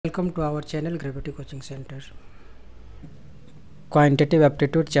Welcome to our channel Gravity Coaching Center. Quantitative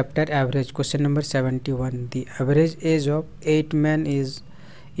Aptitude Chapter Average. Question number 71. The average age of 8 men is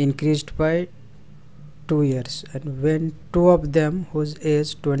increased by 2 years, and when two of them whose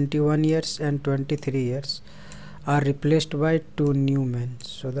age 21 years and 23 years are replaced by 2 new men,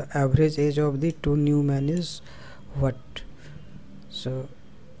 so the average age of the 2 new men is what? So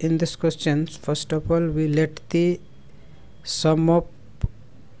in this question, first of all, we let the sum of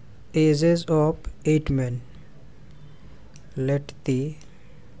ages of 8 men. Let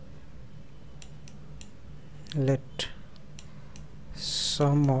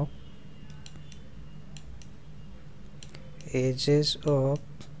sum of ages of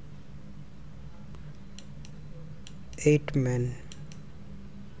 8 men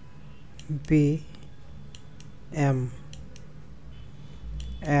be m,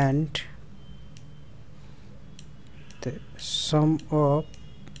 and the sum of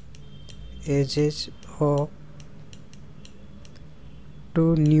ages of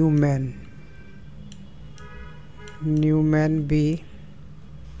 2 new men be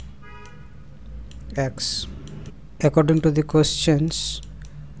x. According to the questions,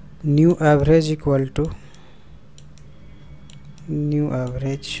 new average equal to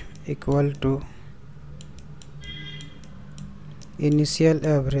initial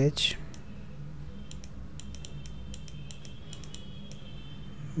average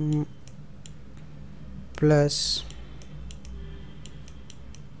plus,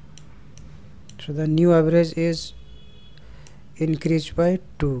 so the new average is increased by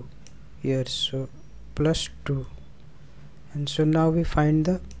 2 years, so plus 2, and so now we find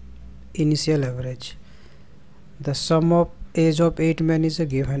the initial average. The sum of age of 8 men is a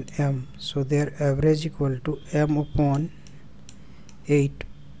given m, so their average equal to m upon 8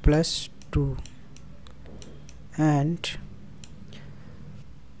 plus 2, and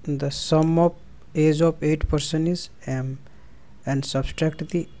the sum of age of 8 person is m, and subtract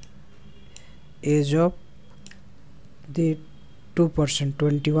the age of the 2%,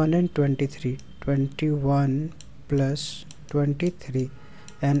 21 and 23, 21 plus 23,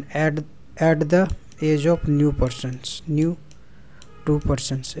 and add the age of new 2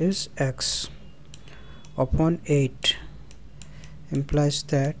 persons is x upon 8, implies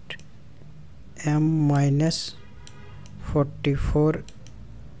that m minus 44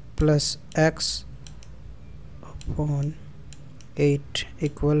 plus x upon 8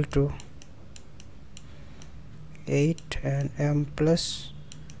 equal to 8 and m plus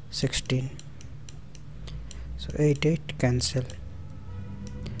 16, so 8 cancel,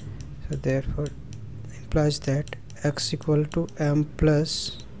 so therefore implies that x equal to m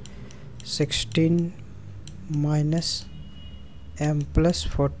plus 16 minus m plus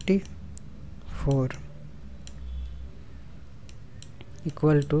 44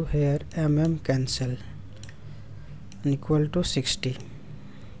 equal to, here cancel, and equal to 60.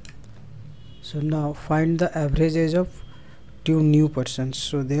 So now find the average age of 2 new persons,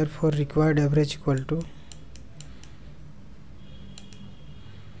 so therefore required average equal to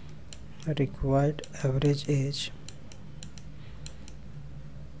required average age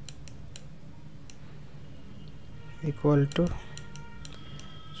equal to,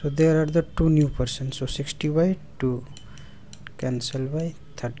 so there are the 2 new persons, so 60 by 2 cancel by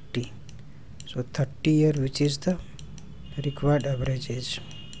 30, so 30 year, which is the required average age.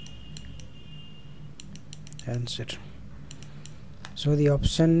 Answer. So the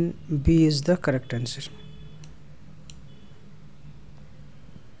option B is the correct answer.